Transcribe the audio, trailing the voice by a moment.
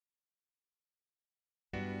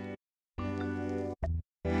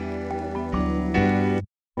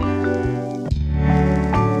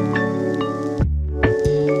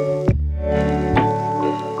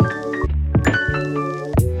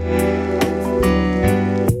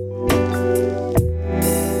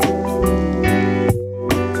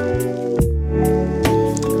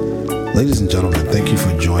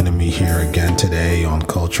on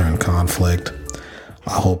culture and conflict.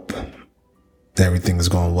 I hope everything is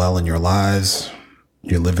going well in your lives.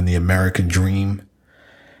 You're living the American dream.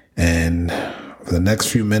 And for the next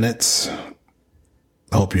few minutes,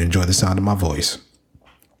 I hope you enjoy the sound of my voice.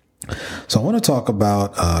 So I want to talk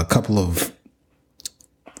about a couple of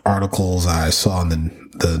articles I saw in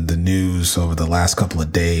the news over the last couple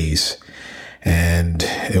of days. And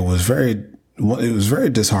it was very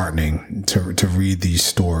disheartening to read these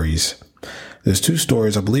stories. There's two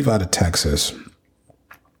stories, I believe, out of Texas.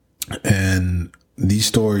 And these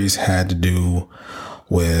stories had to do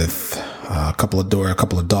with a couple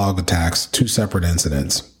of dog attacks, two separate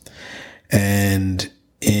incidents. And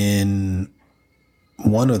in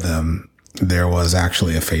one of them, there was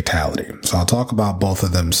actually a fatality. So I'll talk about both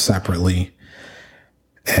of them separately,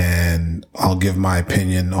 and I'll give my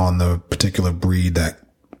opinion on the particular breed that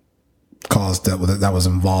was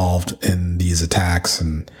involved in these attacks,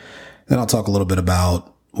 and then I'll talk a little bit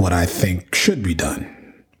about what I think should be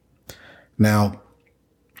done. Now,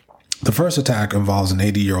 the first attack involves an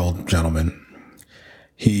 80-year-old gentleman.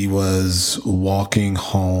 He was walking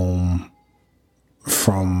home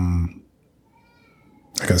from,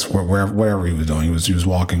 I guess, wherever he was doing. He was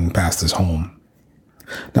walking past his home.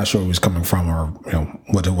 Not sure where he was coming from or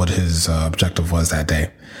what his objective was that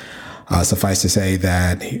day. Suffice to say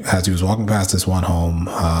that as he was walking past this one home,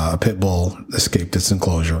 a pit bull escaped its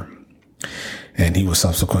enclosure, and he was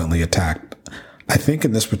subsequently attacked. I think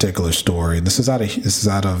in this particular story, this is out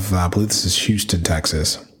of I believe this is Houston,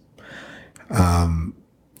 Texas.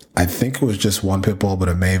 I think it was just one pit bull, but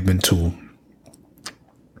it may have been two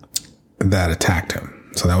that attacked him.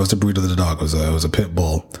 So that was the breed of the dog. It was a pit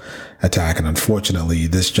bull attack. And unfortunately,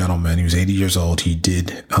 this gentleman, he was 80 years old. He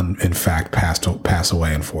did, in fact, pass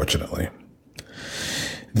away, unfortunately.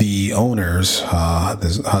 The owners,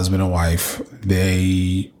 this husband and wife,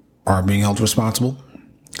 they are being held responsible.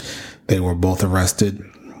 They were both arrested.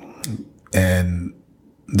 And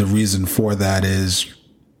the reason for that is,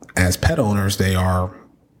 as pet owners, they are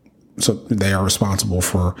responsible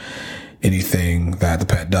for anything that the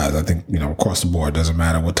pet does. I think, across the board, doesn't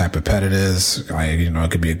matter what type of pet it is.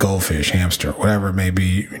 It could be a goldfish, hamster, whatever it may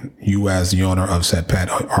be. You as the owner of said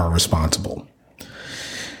pet are responsible.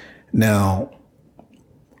 Now,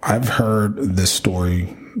 I've heard this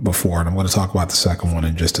story before, and I'm going to talk about the second one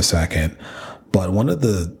in just a second. But one of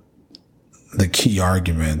the key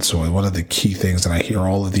arguments, or one of the key things that I hear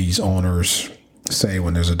all of these owners say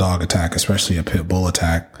when there's a dog attack, especially a pit bull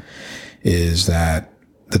attack, is that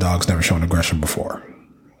the dog's never shown aggression before.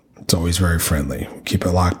 It's always very friendly. Keep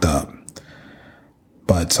it locked up.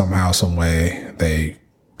 But somehow, some way, they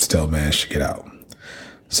still managed to get out.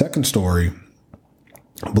 Second story,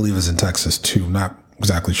 I believe, is in Texas too. I'm not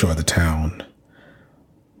exactly sure of the town.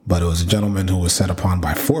 But it was a gentleman who was set upon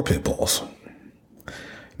by 4 pit bulls.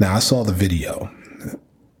 Now, I saw the video.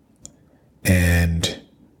 And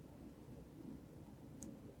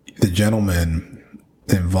the gentleman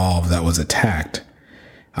involved that was attacked,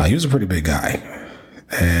 he was a pretty big guy.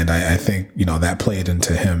 And I think, that played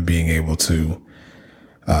into him being able to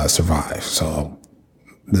survive. So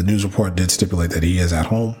the news report did stipulate that he is at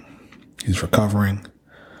home. He's recovering.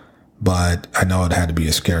 But I know it had to be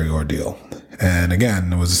a scary ordeal. And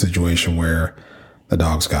again, it was a situation where the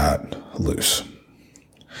dogs got loose.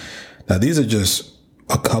 Now, these are just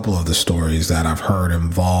a couple of the stories that I've heard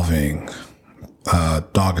involving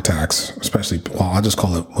dog attacks, especially, I'll just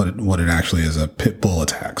call it what it actually is, a pit bull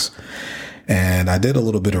attacks. And I did a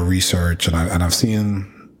little bit of research, and I've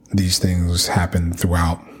seen these things happen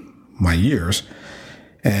throughout my years.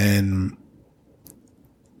 And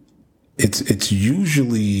it's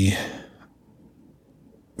usually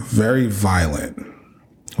very violent.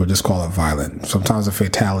 We'll just call it violent. Sometimes a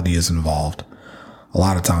fatality is involved. A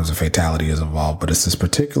lot of times a fatality is involved, but it's this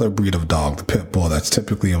particular breed of dog, the pit bull, that's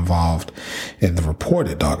typically involved in the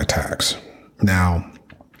reported dog attacks. Now,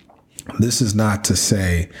 this is not to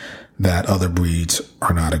say that other breeds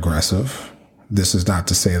are not aggressive. This is not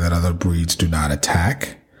to say that other breeds do not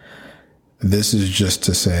attack. This is just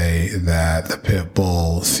to say that the pit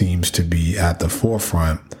bull seems to be at the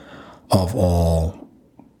forefront of all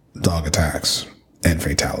dog attacks and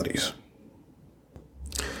fatalities.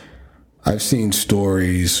 I've seen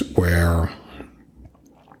stories where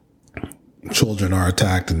children are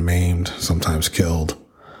attacked and maimed, sometimes killed.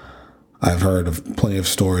 I've heard of plenty of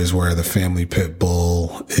stories where the family pit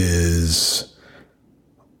bull is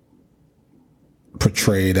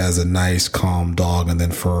portrayed as a nice, calm dog, and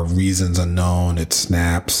then for reasons unknown, it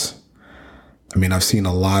snaps. I mean, I've seen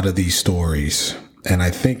a lot of these stories, and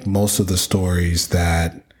I think most of the stories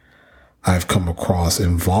that I've come across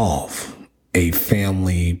involve a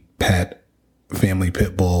family pet family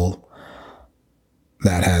pit bull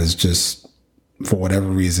that has just, for whatever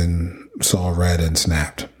reason, saw red and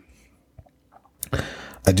snapped.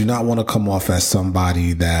 I do not want to come off as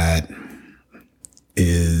somebody that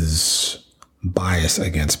is biased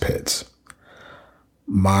against pits.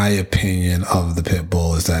 My opinion of the pit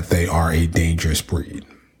bull is that they are a dangerous breed.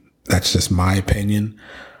 That's just my opinion.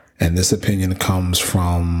 And this opinion comes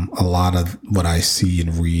from a lot of what I see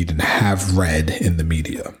and read and have read in the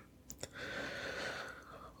media.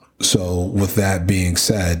 So with that being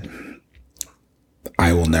said,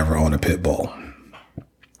 I will never own a pit bull.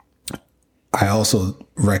 I also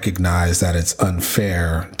recognize that it's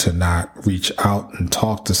unfair to not reach out and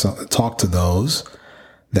talk to those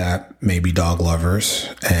that may be dog lovers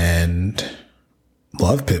and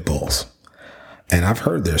love pit bulls. And I've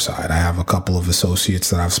heard their side. I have a couple of associates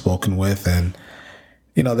that I've spoken with, and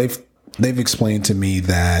they've explained to me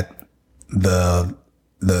that the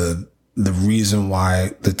reason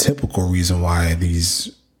why, the typical reason why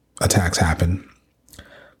these attacks happen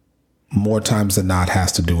more times than not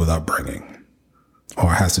has to do with upbringing, or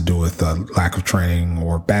has to do with lack of training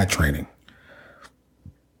or bad training.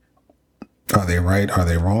 Are they right? Are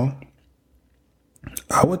they wrong?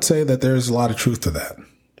 I would say that there's a lot of truth to that.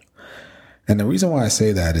 And the reason why I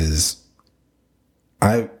say that is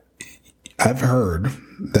I've heard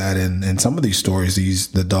that in some of these stories,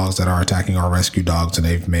 the dogs that are attacking are rescue dogs, and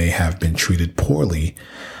they may have been treated poorly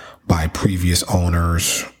by previous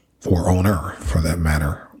owners, or owner for that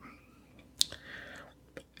matter.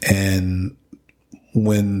 And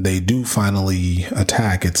when they do finally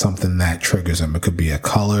attack, it's something that triggers them. It could be a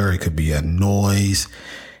color, it could be a noise,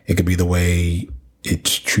 it could be the way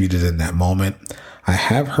it's treated in that moment. I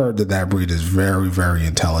have heard that breed is very, very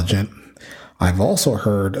intelligent. I've also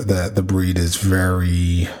heard that the breed is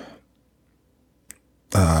very,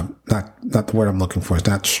 not the word I'm looking for. It's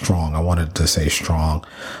not strong. I wanted to say strong,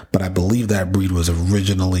 but I believe that breed was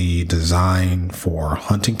originally designed for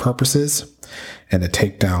hunting purposes and to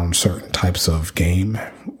take down certain types of game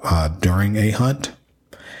during a hunt.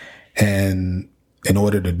 And in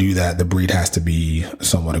order to do that, the breed has to be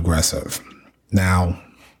somewhat aggressive. Now,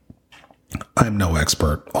 I'm no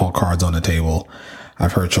expert. All cards on the table.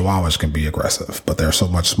 I've heard Chihuahuas can be aggressive, but they're so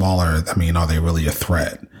much smaller. I mean, are they really a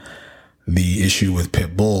threat? The issue with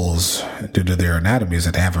pit bulls, due to their anatomy, is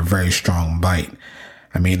that they have a very strong bite.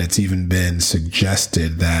 I mean, it's even been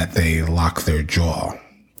suggested that they lock their jaw.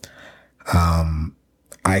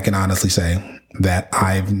 I can honestly say that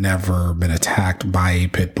I've never been attacked by a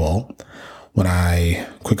pit bull.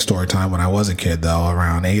 Quick story time, when I was a kid though,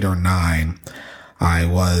 around 8 or 9, I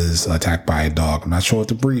was attacked by a dog. I'm not sure what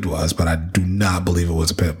the breed was, but I do not believe it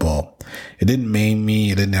was a pit bull. It didn't maim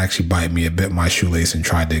me. It didn't actually bite me. It bit my shoelace and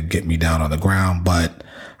tried to get me down on the ground, but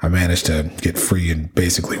I managed to get free and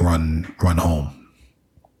basically run home.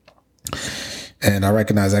 And I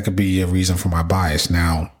recognize that could be a reason for my bias.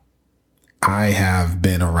 Now, I have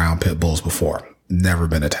been around pit bulls before, never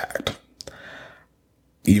been attacked.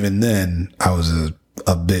 Even then, I was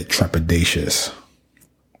a bit trepidatious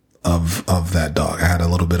of that dog. I had a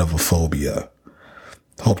little bit of a phobia.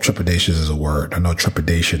 Hope trepidatious is a word. I know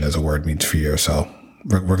trepidation is a word, means fear. So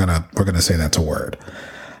we're gonna say that's a word.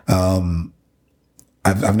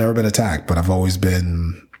 I've never been attacked, but I've always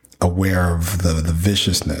been aware of the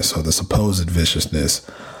viciousness, or the supposed viciousness,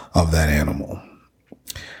 of that animal.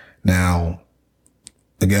 Now,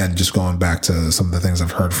 again, just going back to some of the things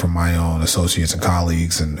I've heard from my own associates and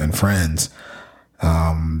colleagues and friends,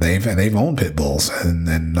 they've owned pit bulls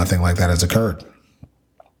and nothing like that has occurred.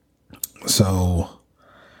 So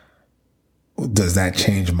does that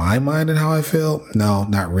change my mind and how I feel? No,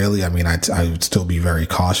 not really. I mean, I would still be very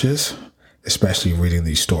cautious, especially reading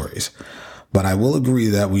these stories. But I will agree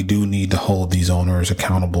that we do need to hold these owners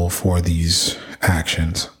accountable for these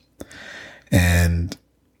actions. And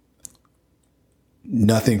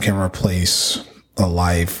nothing can replace a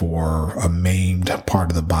life or a maimed part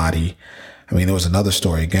of the body. I mean, there was another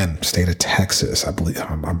story, again, state of Texas. I believe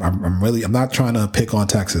I'm not trying to pick on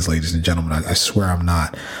Texas, ladies and gentlemen. I swear I'm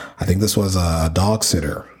not. I think this was a dog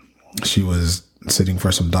sitter. She was sitting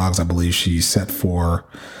for some dogs. I believe she set for,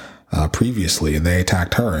 previously, and they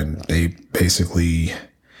attacked her, and they basically,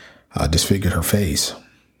 disfigured her face,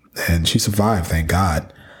 and she survived. Thank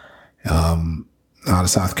God. Out of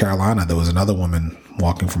South Carolina, there was another woman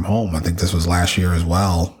walking from home. I think this was last year as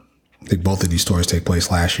well. I think both of these stories take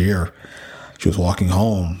place last year. She was walking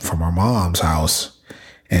home from her mom's house,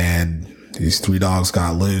 and these 3 dogs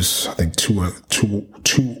got loose. I think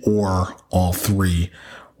two or all 3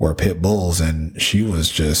 were pit bulls, and she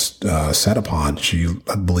was just set upon. She,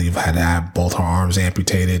 I believe, had to have both her arms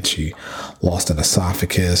amputated. She lost an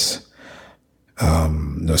esophagus.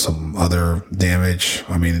 There's some other damage.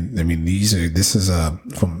 This is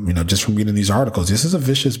just from reading these articles, this is a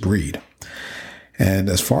vicious breed. And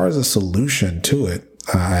as far as a solution to it,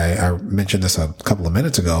 I mentioned this a couple of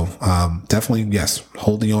minutes ago. Definitely, yes,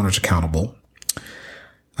 hold the owners accountable.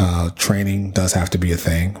 Training does have to be a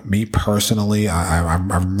thing. Me personally,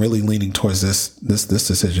 I'm really leaning towards this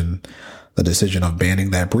decision, the decision of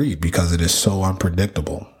banning that breed, because it is so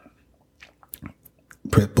unpredictable.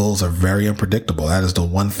 Pit bulls are very unpredictable. That is the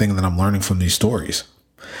one thing that I'm learning from these stories.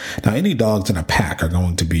 Now, any dogs in a pack are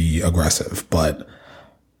going to be aggressive, but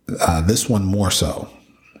this one more so,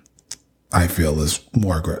 I feel, is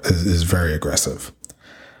very aggressive.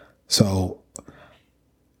 So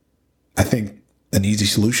I think an easy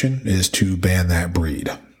solution is to ban that breed.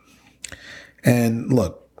 And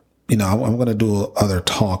look, I'm going to do other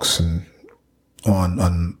talks and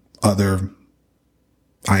on other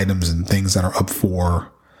items and things that are up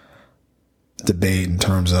for debate in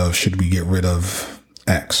terms of should we get rid of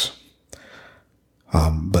X.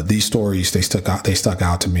 But these stories, they stuck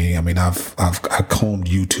out to me. I mean, I've combed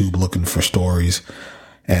YouTube looking for stories,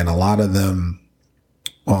 and a lot of them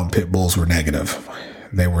on pit bulls were negative.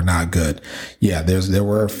 They were not good. Yeah, there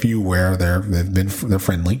were a few where they're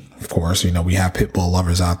friendly. Of course, we have pit bull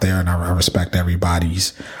lovers out there, and I respect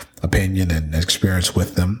everybody's opinion and experience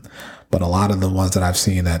with them. But a lot of the ones that I've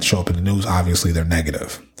seen that show up in the news, obviously they're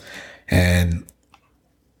negative. And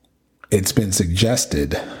it's been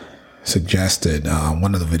suggested,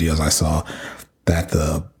 one of the videos I saw, that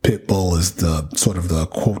the pit bull is the sort of the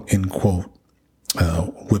quote unquote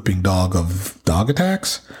whipping dog of dog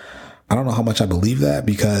attacks. I don't know how much I believe that,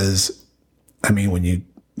 because when you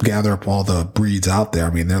gather up all the breeds out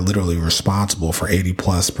there, they're literally responsible for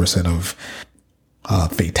 80+% of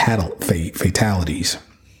fatalities.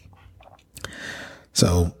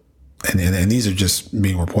 So, and these are just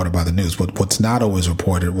being reported by the news. But what's not always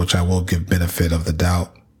reported, which I will give benefit of the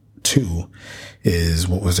doubt to, is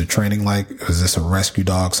what was the training like? Was this a rescue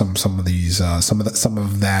dog? Some of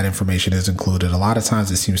that information is included. A lot of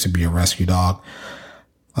times it seems to be a rescue dog.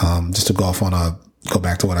 Just to go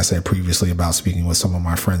back to what I said previously about speaking with some of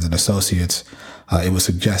my friends and associates, it was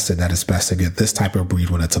suggested that it's best to get this type of breed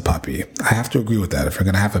when it's a puppy. I have to agree with that. If you're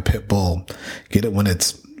going to have a pit bull, get it when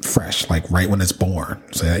it's fresh, like right when it's born,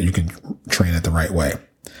 so that you can train it the right way.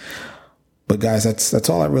 But guys, that's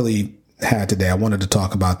all I really had today. I wanted to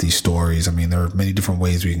talk about these stories. There are many different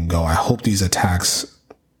ways we can go. I hope these attacks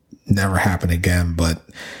never happen again, but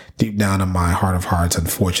deep down in my heart of hearts,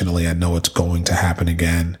 unfortunately, I know it's going to happen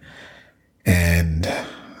again. And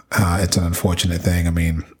it's an unfortunate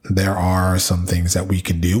thing. There are some things that we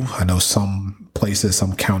can do. I know some places,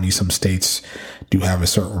 some counties, some states do have a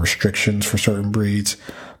certain restrictions for certain breeds,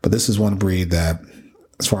 but this is one breed that,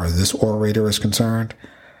 as far as this orator is concerned,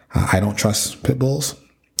 I don't trust pit bulls.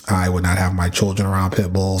 I would not have my children around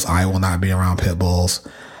pit bulls. I will not be around pit bulls.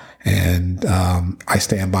 And I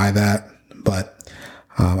stand by that. But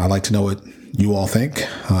I'd like to know what you all think.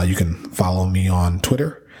 You can follow me on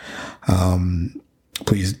Twitter.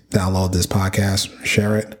 Please download this podcast,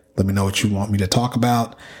 share it. Let me know what you want me to talk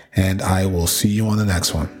about, and I will see you on the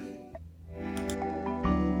next one.